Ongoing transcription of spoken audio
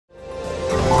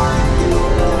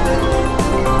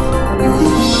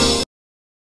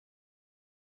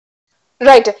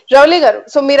Right రౌలి గారు,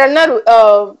 so మీరు అన్నారు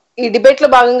ఈ డిబేట్ లో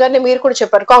భాగంగానే మీరు కూడా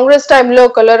చెప్పారు కాంగ్రెస్ టైంలో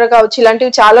కలరా కావచ్చు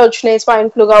ఇలాంటివి చాలా వచ్చినాయి, స్వైన్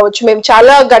ఫ్లూ కావచ్చు, మేము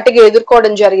చాలా గట్టిగా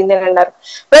ఎదుర్కోవడం జరిగింది అని అన్నారు.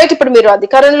 రైట్, ఇప్పుడు మీరు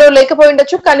అధికారంలో లేకపోయి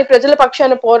ఉండొచ్చు కానీ ప్రజల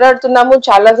పక్షాన పోరాడుతున్నాము,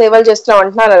 చాలా సేవలు చేస్తున్నాం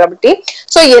అంటున్నారు కాబట్టి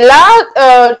సో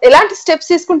ఎలాంటి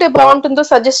స్టెప్స్ తీసుకుంటే బాగుంటుందో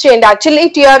సజెస్ట్ చేయండి. యాక్చువల్లీ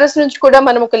టిఆర్ఎస్ నుంచి కూడా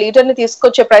మనం ఒక లీడర్ ని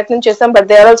తీసుకొచ్చే ప్రయత్నం చేస్తాం, but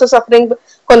they are also suffering.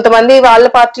 కొంతమంది వాళ్ళ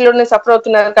పార్టీలోనే సఫర్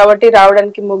అవుతున్నారు కాబట్టి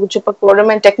రావడానికి మొగ్గు చూపకపోవడం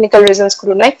అండ్ టెక్నికల్ రీజన్స్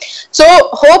కూడా ఉన్నాయి. సో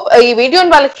హోప్ ఈ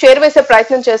వీడియోని వాళ్ళకి షేర్ వేసే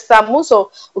ప్రయత్నం చేస్తాము. సో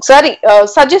ఒకసారి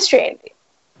సజెస్ట్ చేయండి.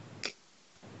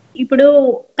 ఇప్పుడు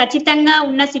ఖచ్చితంగా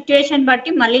ఉన్న సిచ్యువేషన్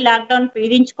బట్టి మళ్ళీ లాక్డౌన్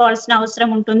విధించుకోవాల్సిన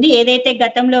అవసరం ఉంటుంది. ఏదైతే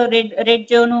గతంలో red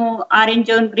zone, orange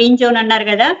zone, green zone అన్నారు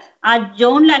కదా, ఆ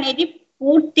జోన్లు అనేది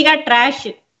పూర్తిగా ట్రాష్.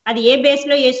 అది ఏ బేస్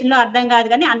లో వేసిందో అర్థం కాదు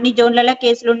కానీ అన్ని జోన్లలో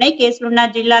కేసులు ఉన్నాయి. కేసులున్న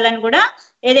జిల్లాలను కూడా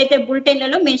ఏదైతే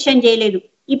బులెటిన్లలో మెన్షన్ చేయలేదు.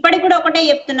 ఇప్పటికి కూడా ఒకటే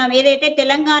చెప్తున్నాం, ఏదైతే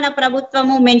తెలంగాణ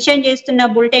ప్రభుత్వము మెన్షన్ చేస్తున్న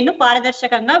బులెటిన్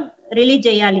పారదర్శకంగా రిలీజ్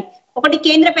చేయాలి. ఒకటి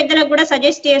కేంద్ర పెద్దలకు కూడా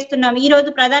సజెస్ట్ చేస్తున్నాం. ఈ రోజు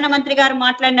ప్రధానమంత్రి గారు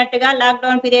మాట్లాడినట్టుగా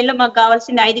లాక్డౌన్ పీరియడ్ లో మాకు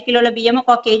కావాల్సింది 5 కిలోల బియ్యం,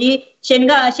 1 కేజీ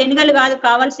శనగలు కాదు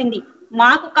కావాల్సింది,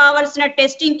 మాకు కావాల్సిన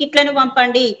టెస్టింగ్ కిట్లను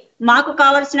పంపండి, మాకు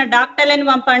కావాల్సిన డాక్టర్లను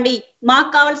పంపండి, మాకు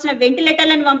కావాల్సిన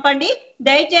వెంటిలేటర్లను పంపండి.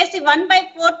 దయచేసి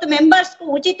 1/4 మెంబర్స్ కు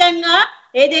ఉచితంగా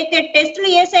ఏదైతే టెస్టులు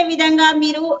చేసే విధంగా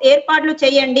మీరు ఏర్పాట్లు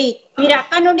చేయండి. మీరు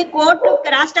అక్కడ నుండి కోర్టు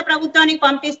రాష్ట్ర ప్రభుత్వానికి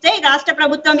పంపిస్తే రాష్ట్ర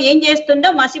ప్రభుత్వం ఏం చేస్తుందో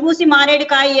మసిబూసి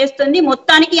మారేడుకాయ చేస్తుంది.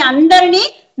 మొత్తానికి అందరినీ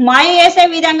మాయ చేసే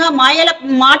విధంగా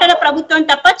మాటల ప్రభుత్వం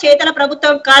తప్ప చేతల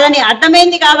ప్రభుత్వం కాదని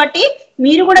అర్థమైంది. కాబట్టి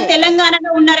మీరు కూడా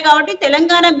తెలంగాణలో ఉన్నారు కాబట్టి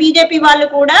తెలంగాణ బీజేపీ వాళ్ళు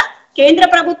కూడా కేంద్ర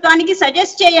ప్రభుత్వానికి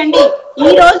సజెస్ట్ చేయండి. ఈ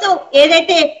రోజు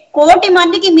ఏదైతే 1 కోటి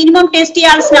మందికి మినిమం టెస్ట్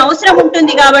చేయాల్సిన అవసరం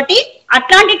ఉంటుంది కాబట్టి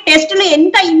అట్లాంటి టెస్టులు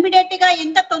ఎంత ఇమ్మీడియట్ గా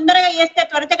ఎంత తొందరగా చేస్తే,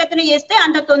 త్వరితగతిన చేస్తే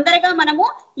అంత తొందరగా మనము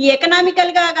ఈ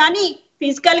ఎకనామికల్ గా గానీ,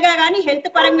 ఫిజికల్ గా గానీ, హెల్త్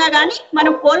పరంగా గానీ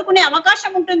మనం కోలుకునే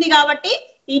అవకాశం ఉంటుంది. కాబట్టి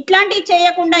ఇట్లాంటివి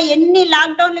చేయకుండా ఎన్ని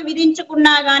లాక్డౌన్లు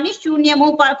విధించుకున్నా గానీ శూన్యము,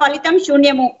 ఫలితం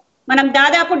శూన్యము. మనం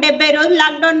దాదాపు 70 రోజులు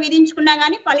లాక్డౌన్ విధించుకున్నా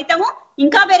గానీ ఫలితము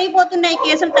ఇంకా పెరిగిపోతున్నాయి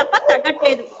కేసులు తప్ప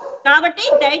తగ్గట్లేదు. కాబట్టి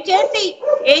దయచేసి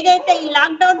ఏదైతే ఈ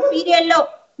లాక్డౌన్ పీరియడ్ లో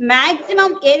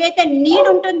మాక్సిమం ఏదైతే నీడ్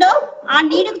ఉంటుందో ఆ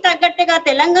నీడ్కు తగ్గట్టుగా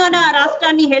తెలంగాణ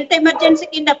రాష్ట్రాన్ని హెల్త్ ఎమర్జెన్సీ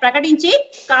కింద ప్రకటించి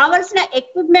కావలసిన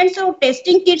ఎక్విప్మెంట్స్,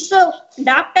 టెస్టింగ్ కిట్స్,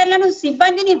 డాక్టర్లను,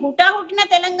 సిబ్బందిని హుటాహుటిన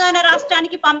తెలంగాణ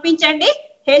రాష్ట్రానికి పంపించండి.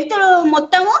 హెల్త్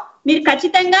మొత్తము మీరు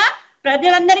ఖచ్చితంగా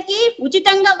ప్రజలందరికీ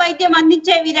ఉచితంగా వైద్యం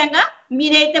అందించే విధంగా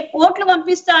మీరైతే కోట్లు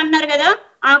పంపిస్తా అన్నారు కదా,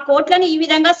 ఆ కోట్లను ఈ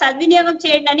విధంగా సద్వినియోగం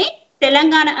చేయండి అని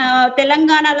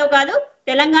తెలంగాణలో కాదు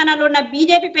తెలంగాణలో ఉన్న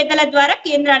బీజేపీ పెద్దల ద్వారా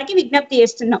కేంద్రానికి విజ్ఞప్తి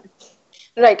చేస్తున్నాం.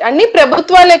 రైట్, అన్ని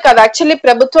ప్రభుత్వాలే కదా యాక్చువల్లీ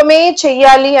ప్రభుత్వమే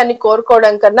చెయ్యాలి అని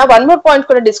కోరుకోవడం కన్నా 1 more పాయింట్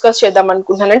కూడా డిస్కస్ చేద్దాం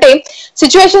అనుకుంటున్నాను. అంటే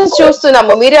సిచ్యువేషన్స్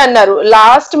చూస్తున్నాము, మీరే అన్నారు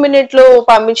లాస్ట్ మినిట్ లో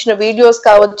పంపించిన వీడియోస్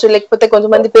కావచ్చు, లేకపోతే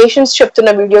కొంతమంది పేషెంట్స్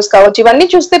చెప్తున్న వీడియోస్ కావచ్చు, ఇవన్నీ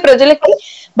చూస్తే ప్రజలకి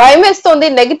భయం వేస్తోంది,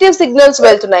 నెగిటివ్ సిగ్నల్స్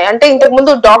వెళ్తున్నాయి. అంటే ఇంతకు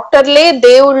ముందు డాక్టర్లే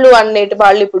దేవుళ్ళు అనేటి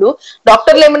వాళ్ళు ఇప్పుడు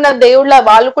డాక్టర్లు ఏమన్నా దేవుళ్ళ,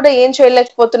 వాళ్ళు కూడా ఏం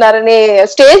చేయలేకపోతున్నారనే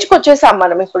స్టేజ్ కి వచ్చేసాం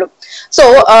మనం ఇప్పుడు. సో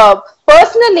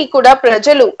పర్సనల్లీ కూడా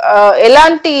ప్రజలు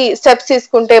ఎలాంటి స్టెప్స్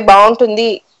తీసుకుంటే బాగుంటుంది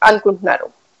అనుకుంటున్నారు?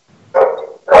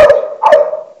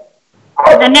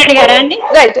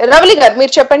 రైట్, రవలి గారు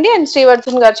మీరు చెప్పండి అండ్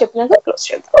శ్రీవర్ధన్ గారు చెప్పినాక క్లోజ్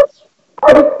చేద్దాం.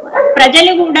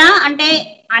 ప్రజలు కూడా అంటే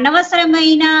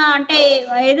అనవసరమైన అంటే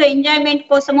ఏదో ఎంజాయ్మెంట్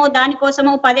కోసమో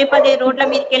దానికోసమో పదే రోడ్ల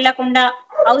మీదకి వెళ్లకుండా,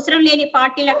 అవసరం లేని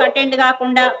పార్టీలకు అటెండ్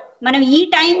కాకుండా మనం ఈ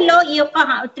టైంలో ఈ యొక్క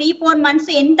 3-4 months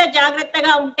ఎంత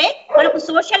జాగ్రత్తగా ఉంటే మనకు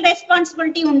సోషల్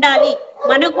రెస్పాన్సిబిలిటీ ఉండాలి.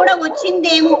 మనకు కూడా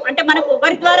వచ్చిందేమో అంటే మనకు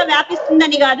ఒకరి ద్వారా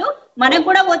వ్యాపిస్తుందని కాదు, మనకు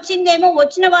కూడా వచ్చిందేమో,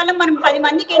 వచ్చిన వాళ్ళం మనం 10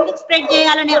 మందికి ఎందుకు స్ప్రెడ్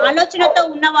చేయాలనే ఆలోచనతో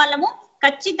ఉన్న వాళ్ళము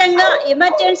ఖచ్చితంగా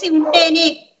ఎమర్జెన్సీ ఉంటేనే,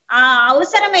 ఆ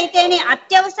అవసరమైతేనే,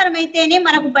 అత్యవసరమైతేనే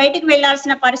మనకు బయటకు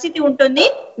వెళ్లాల్సిన పరిస్థితి ఉంటుంది.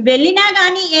 వెళ్ళినా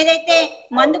గానీ ఏదైతే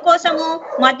మందు కోసమో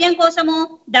మద్యం కోసమో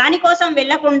దానికోసం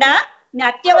వెళ్లకుండా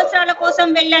అత్యవసరాల కోసం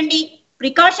వెళ్ళండి,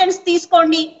 ప్రికాషన్స్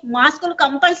తీసుకోండి, మాస్కులు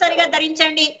కంపల్సరీగా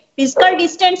ధరించండి, ఫిజికల్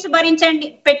డిస్టెన్స్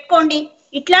పెట్టుకోండి.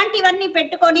 ఇట్లాంటివన్నీ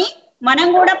పెట్టుకొని మనం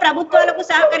కూడా ప్రభుత్వాలకు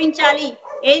సహకరించాలి.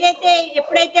 ఏదైతే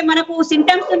ఎప్పుడైతే మనకు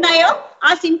సింటమ్స్ ఉన్నాయో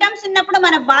ఆ సింటమ్స్ ఉన్నప్పుడు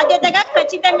మన బాధ్యతగా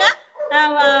ఖచ్చితంగా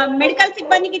మెడికల్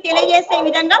సిబ్బందికి తెలియజేసే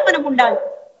విధంగా మనం ఉండాలి.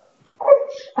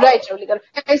 రైట్ రౌలి గారు.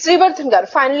 శ్రీవర్ధన్ గారు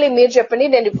ఫైనల్లీ మీరు చెప్పండి,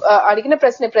 నేను అడిగిన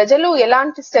ప్రశ్న ప్రజలు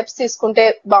ఎలాంటి స్టెప్స్ తీసుకుంటే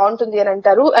బాగుంటుంది అని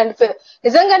అంటారు? అండ్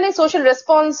నిజంగానే సోషల్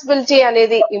రెస్పాన్సిబిలిటీ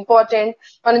అనేది ఇంపార్టెంట్.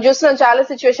 మనం చూస్తున్నాం చాలా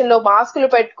సిచ్యువేషన్ లో మాస్కులు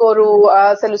పెట్టుకోరు,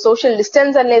 అసలు సోషల్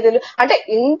డిస్టెన్స్ అనేది, అంటే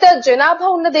ఇంత జనాభా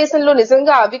ఉన్న దేశంలో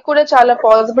నిజంగా అవి కూడా చాలా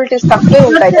పాసిబిలిటీస్ తక్కువే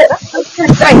ఉంటాయి కదా.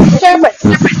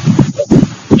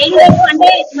 అంటే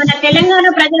మన తెలంగాణ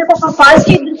ప్రజలకు ఒక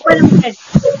పాజిటివ్ దృక్పథం ఉంటుంది.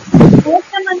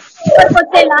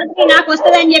 వస్తే లాటరీ నాకు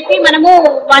వస్తుంది అని చెప్పి మనము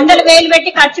 100,000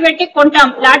 పెట్టి ఖర్చు పెట్టి కొంటాం.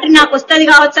 లాటరీ నాకు వస్తుంది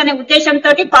కావచ్చు అనే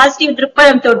ఉద్దేశంతో, పాజిటివ్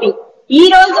దృక్పథంతో. ఈ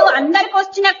రోజు అందరికి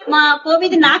వచ్చిన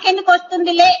కోవిడ్ నాకెందుకు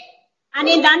వస్తుందిలే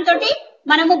అనే దాంతో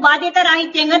మనము బాధ్యత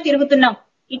రాహిత్యంగా తిరుగుతున్నాం.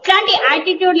 ఇట్లాంటి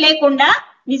యాటిట్యూడ్ లేకుండా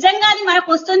నిజంగా అది మనకు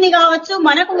వస్తుంది కావచ్చు,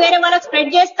 మనకు వేరే వాళ్ళకి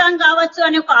స్ప్రెడ్ చేస్తాం కావచ్చు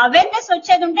అనే ఒక అవేర్నెస్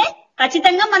వచ్చేది ఉంటే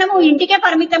ఖచ్చితంగా మనము ఇంటికే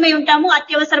పరిమితమై ఉంటాము.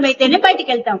 అత్యవసరం అయితేనే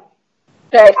బయటికి వెళ్తాం.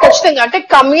 ఖచ్చితంగా. అంటే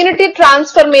కమ్యూనిటీ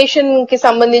ట్రాన్స్ఫర్మేషన్ కి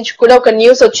సంబంధించి కూడా ఒక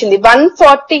న్యూస్ వచ్చింది.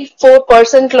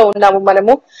 144% లో ఉన్నాము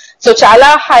మనము. సో చాలా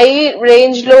హై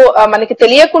రేంజ్ లో మనకి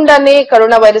తెలియకుండానే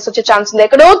కరోనా వైరస్ వచ్చే ఛాన్స్ ఉంది.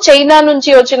 ఎక్కడో చైనా నుంచి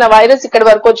వచ్చిన వైరస్ ఇక్కడ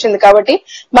వరకు వచ్చింది కాబట్టి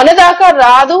మన దాకా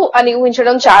రాదు అని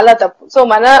ఊహించడం చాలా తప్పు. సో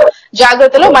మన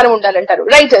జాగ్రత్తలో మనం ఉండాలంటారు.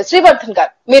 రైట్, శ్రీవర్ధన్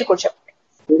గారు మీరు కూడా చెప్పండి.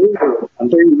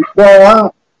 అంటే ఇంకా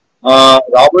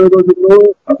రాబోయే రోజుల్లో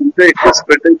ఇంకా ఎక్కువ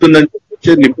స్ప్రెడ్ అవుతుందని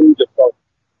చెప్పి నిపుణులు చెప్తారు.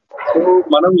 సో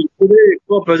మనం ఇప్పుడే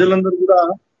ఎక్కువ ప్రజలందరూ కూడా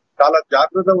చాలా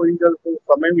జాగ్రత్త వహించాల్సిన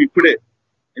సమయం ఇప్పుడే.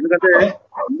 ఎందుకంటే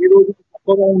ఈ రోజు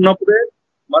తక్కువగా ఉన్నప్పుడే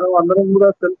మనం అందరం కూడా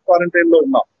సెల్ఫ్ క్వారంటైన్ లో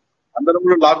ఉన్నాం, అందరం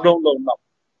కూడా లాక్డౌన్ లో ఉన్నాం.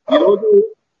 ఈ రోజు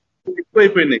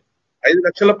ఎక్కువైపోయినాయి, 5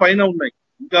 లక్షల పైన ఉన్నాయి.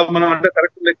 ఇంకా మనం అంటే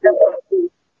కరెక్ట్ లెక్క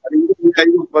అది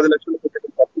 5-10 లక్షల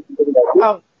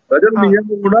ప్రజల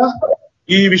నిజంగా కూడా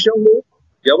ఈ విషయంలో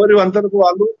ఎవరి అంతరకు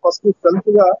వాళ్ళు ఫస్ట్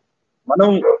సెల్ఫ్ గా మనం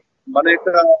మన యొక్క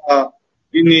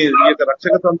దీన్ని ఈ యొక్క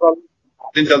రక్షక తంత్రాలు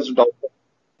పాటించాల్సి అవసరం.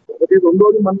 ఒకటి.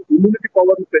 రెండోది మనం ఇమ్యూనిటీ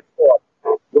పవర్ ని పెంచుకోవాలి.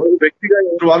 రోజు వ్యక్తిగా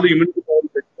ఎవరు వాళ్ళు ఇమ్యూనిటీ పవర్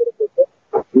ని పెంచుకోవడం కోసం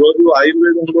రోజు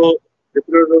ఆయుర్వేదంలో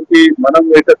చెప్పినటువంటి మనం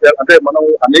అంటే మనం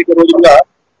అనేక రోజులుగా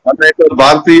మన యొక్క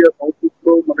భారతీయ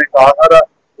సంస్కృతిలో మన యొక్క ఆహార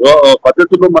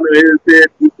పద్ధతుల్లో మనం ఏదైతే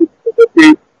తీసుకున్నటువంటి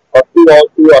పప్పు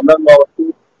కావచ్చు, అన్నం కావచ్చు,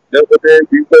 లేకపోతే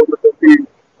దీంట్లో ఉన్నటువంటి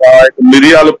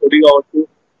మిరియాల పొడి కావచ్చు,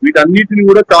 వీటన్నిటిని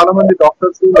కూడా చాలా మంది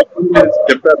డాక్టర్స్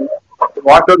చెప్పారు.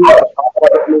 వాటర్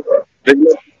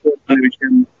రెగ్యులర్ తీసుకోవాల్సిన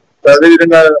విషయం.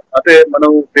 అదేవిధంగా అంటే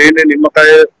మనం తేనె,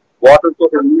 నిమ్మకాయ, వాటర్ తో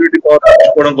ఇమ్యూనిటీ పవర్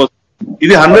పెంచుకోవడం కోసం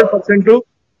ఇది 100%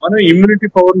 మనం ఇమ్యూనిటీ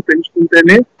పవర్ ని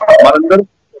పెంచుకుంటేనే మనందరం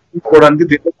తీసుకోవడానికి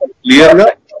దీంట్లో క్లియర్ గా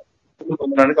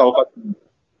పొందడానికి అవకాశం ఉంది.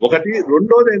 ఒకటి.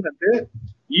 రెండోది ఏంటంటే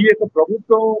ఈ యొక్క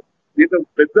ప్రభుత్వం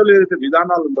పెద్దలు ఏదైతే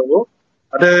విధానాలు ఉండవో,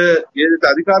 అంటే ఏదైతే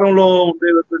అధికారంలో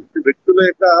ఉండేటువంటి వ్యక్తుల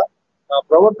యొక్క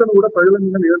ప్రవర్తన కూడా ప్రజల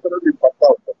మీద నిరంతరం దీన్ని పడతా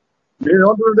ఉంటాం. నేను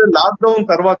ఏమంటుంటే లాక్డౌన్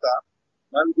తర్వాత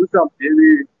మనం చూసాం, ఏది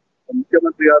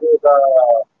ముఖ్యమంత్రి గారు ఒక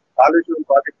కాళేశ్వరం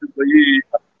ప్రాజెక్టు పోయి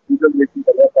పూజలు చేసిన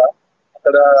తర్వాత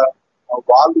అక్కడ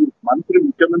వాళ్ళు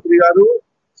ముఖ్యమంత్రి గారు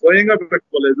స్వయంగా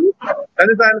పెట్టుకోలేదు,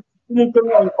 కనీసం ఆయన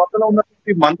చుట్టుముక్కలు పక్కన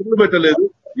ఉన్నటువంటి మంత్రులు పెట్టలేదు,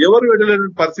 ఎవరు పెట్టలేని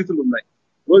పరిస్థితులు ఉన్నాయి.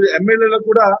 రోజు ఎమ్మెల్యేలకు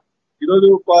కూడా ఈరోజు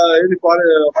ఏది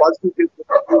పాజిటివ్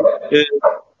కేసులు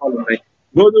ఉన్నాయి.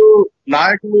 రోజు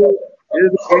నాయకులు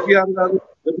ఏది కేటీఆర్ గారు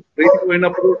బయటికి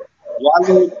పోయినప్పుడు వాళ్ళ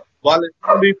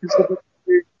తీసుకుని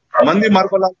మంది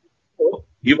మార్పలా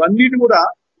ఇవన్నిటి కూడా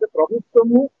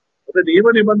ప్రభుత్వము ఒక నియమ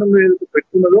నిబంధనలు ఏదైతే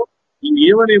పెట్టుకున్నదో ఈ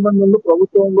నియమ నిబంధనలు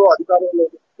ప్రభుత్వంలో అధికారంలో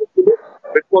వ్యక్తులు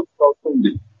పెట్టుకోవాల్సిన అవసరం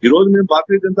ఉంది. ఈ రోజు మేము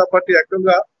భారతీయ జనతా పార్టీ యాక్టివ్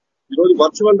గా ఈరోజు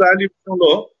వర్చువల్ ర్యాలీ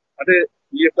విషయంలో అంటే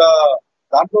ఈ యొక్క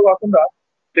దాంట్లో కాకుండా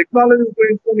టెక్నాలజీ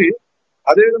ఉపయోగించుకొని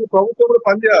అదేవిధంగా ప్రభుత్వం కూడా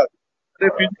పనిచేయాలి. అంటే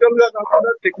ఫిజికల్ గా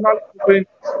కాకుండా టెక్నాలజీ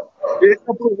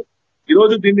చేసినప్పుడు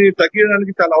ఈరోజు దీన్ని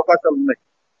తగ్గించడానికి చాలా అవకాశాలు ఉన్నాయి.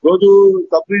 రోజు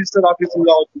సబ్ రిజిస్టర్ ఆఫీసులు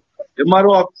కావచ్చు,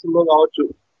 ఎంఆర్ఓ ఆఫీసుల్లో కావచ్చు,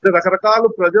 రకరకాల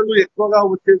ప్రజలు ఎక్కువగా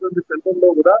వచ్చేటువంటి సెంటర్ లో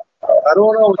కూడా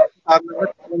కరోనా వచ్చిన కారణంగా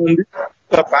చాలా మంది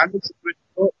పాండమిక్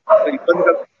సిచ్యువేషన్ లో ఇబ్బంది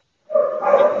కలుగుతుంది.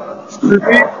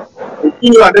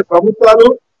 అంటే ప్రభుత్వాలు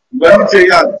ఇవన్నీ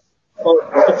చేయాలి.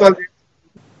 ప్రభుత్వాలు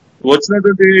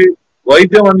వచ్చినటువంటి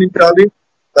వైద్యం అందించాలి,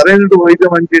 సరైన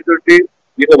వైద్యం అందించేటువంటి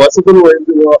ఇక వసతులు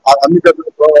అందించాల్సిన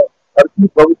పరిస్థితి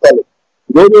ప్రభుత్వాలు.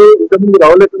 ఈరోజు ఇంతకుముందు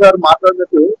రవళి గారు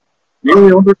మాట్లాడినట్టు మేము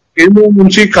ఏమంటే కేంద్రం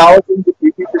నుంచి కావాల్సిన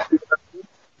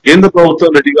కేంద్ర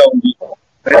ప్రభుత్వం రెడీగా ఉంది,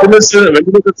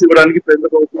 వెంటిలేటర్స్ ఇవ్వడానికి కేంద్ర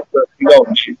ప్రభుత్వం రెడీగా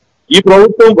ఉంది. ఈ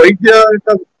ప్రభుత్వం వైద్య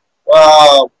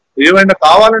ఏమైనా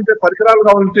కావాలంటే పరికరాలు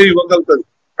కావాలంటే ఇవ్వగలుగుతుంది,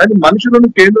 కానీ మనుషులను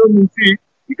కేంద్రం నుంచి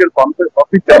ఇక్కడ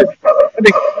పంపించాలి. అంటే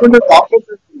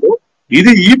కార్పొరేషన్ లో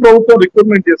ఇది ఈ ప్రభుత్వం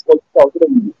రిక్రూట్మెంట్ చేసుకోవాల్సిన అవసరం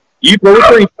ఉంది. ఈ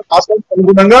ప్రభుత్వం ఇక్కడ రాష్ట్రానికి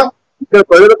అనుగుణంగా, ఇక్కడ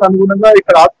ప్రజలకు అనుగుణంగా,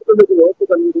 ఇక్కడ హాస్పిటల్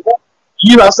వ్యవస్థకు అనుగుణంగా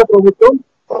ఈ రాష్ట్ర ప్రభుత్వం,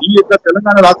 ఈ యొక్క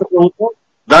తెలంగాణ రాష్ట్ర ప్రభుత్వం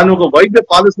దాని ఒక వైద్య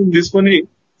పాలసీని తీసుకొని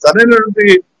సరైనటువంటి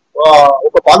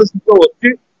ఒక పాలసీతో వచ్చి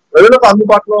ప్రజలకు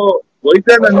అందుబాటులో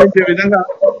వైద్యాన్ని అందించే విధంగా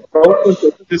ప్రభుత్వం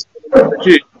చర్చ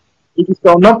తీసుకుని చూపిస్తా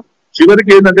ఉన్నాం.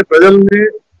 చివరికి ఏంటంటే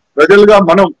ప్రజలుగా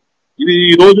మనం ఇది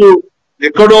ఈ రోజు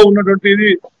ఎక్కడో ఉన్నటువంటిది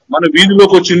మన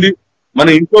వీధిలోకి వచ్చింది, మన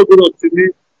ఇంట్లో కూడా వచ్చింది,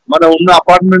 మన ఉన్న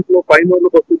అపార్ట్మెంట్ లో పైన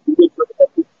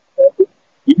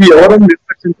ఇది ఎవరైనా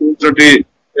నిర్లక్ష్యం చేసినటువంటి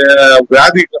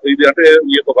వ్యాధి ఇది. అంటే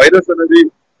ఈ యొక్క వైరస్ అనేది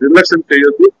నిర్లక్ష్యం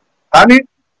చేయొద్దు, కానీ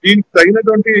దీనికి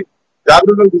తగినటువంటి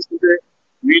జాగ్రత్తలు తీసుకుంటే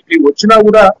వీటి వచ్చినా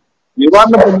కూడా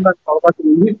నివారణ పొందడానికి అవకాశం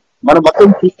ఉంది. మనం మొత్తం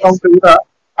చూస్తూ ఉంటే కూడా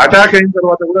అటాక్ అయిన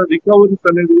తర్వాత కూడా రికవరీస్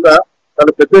అనేది కూడా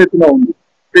చాలా పెద్ద ఎత్తున ఉంది.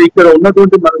 అంటే ఇక్కడ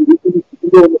ఉన్నటువంటి మనం చూస్తున్న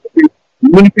స్థితిలో ఉన్నటువంటి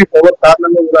ఇమ్యూనిటీ పవర్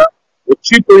కారణంగా కూడా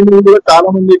వచ్చి పోయిన కూడా చాలా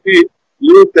మందికి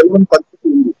ఏ తెలియని పరిస్థితి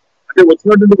ఉంది. అంటే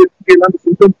వచ్చినటువంటి వ్యక్తికి ఎలాంటి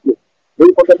సింటమ్స్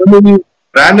కొంతమంది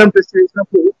ర్యాండమ్ టెస్ట్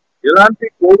చేసినప్పుడు ఎలాంటి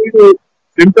కోవిడ్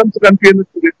సింటమ్స్ కనిపించిన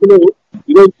వ్యక్తులు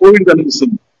ఈరోజు కోవిడ్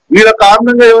కనిపిస్తుంది. వీళ్ళ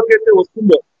కారణంగా ఎవరికైతే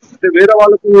వస్తుందో అంటే వేరే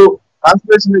వాళ్ళకు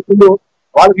కాన్సన్ట్రేషన్ ఎక్కుందో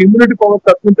వాళ్ళకి ఇమ్యూనిటీ పవర్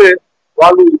తక్కువంటే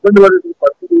వాళ్ళు ఇబ్బంది పడే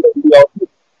పరిస్థితి కూడా ఉంది కాబట్టి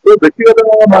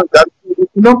వ్యక్తిగతంగా మనం జాగ్రత్తలు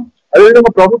తీసుకున్నాం.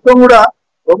 అదేవిధంగా ప్రభుత్వం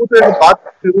యొక్క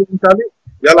బాధ్యత నిర్వహించాలి.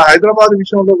 ఇలా హైదరాబాద్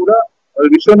విషయంలో కూడా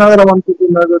విశ్వనగరం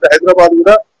అనుకుంటున్నటువంటి హైదరాబాద్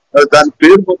కూడా దాని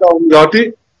పేరు పోతా ఉంది కాబట్టి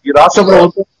ఈ రాష్ట్ర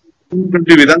ప్రభుత్వం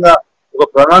విధంగా ఒక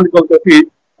ప్రణాళికలతో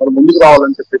మనం ముందుకు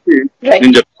రావాలని చెప్పి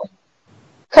నేను చెప్తాను.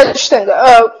 ఖచ్చితంగా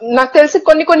నాకు తెలిసి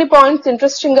కొన్ని పాయింట్స్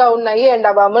ఇంట్రెస్టింగ్ గా ఉన్నాయి అండ్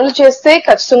అవి అమలు చేస్తే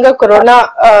ఖచ్చితంగా కరోనా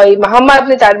ఈ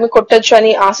మహమ్మారిని తరిమి కొట్టొచ్చు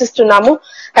అని ఆశిస్తున్నాము.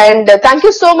 And thank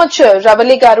you so much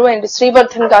Ravali గారు అండ్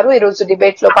శ్రీవర్ధన్ గారు ఈ రోజు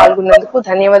డిబేట్ లో పాల్గొన్నందుకు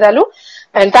ధన్యవాదాలు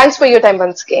and thanks for your time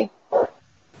once again.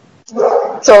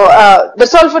 So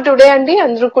that's all for today అండి.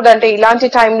 అందరూ కూడా అంటే ఇలాంటి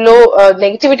టైంలో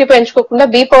negativity పెంచుకోకుండా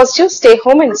be positive, stay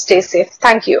home and stay safe.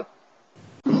 Thank you.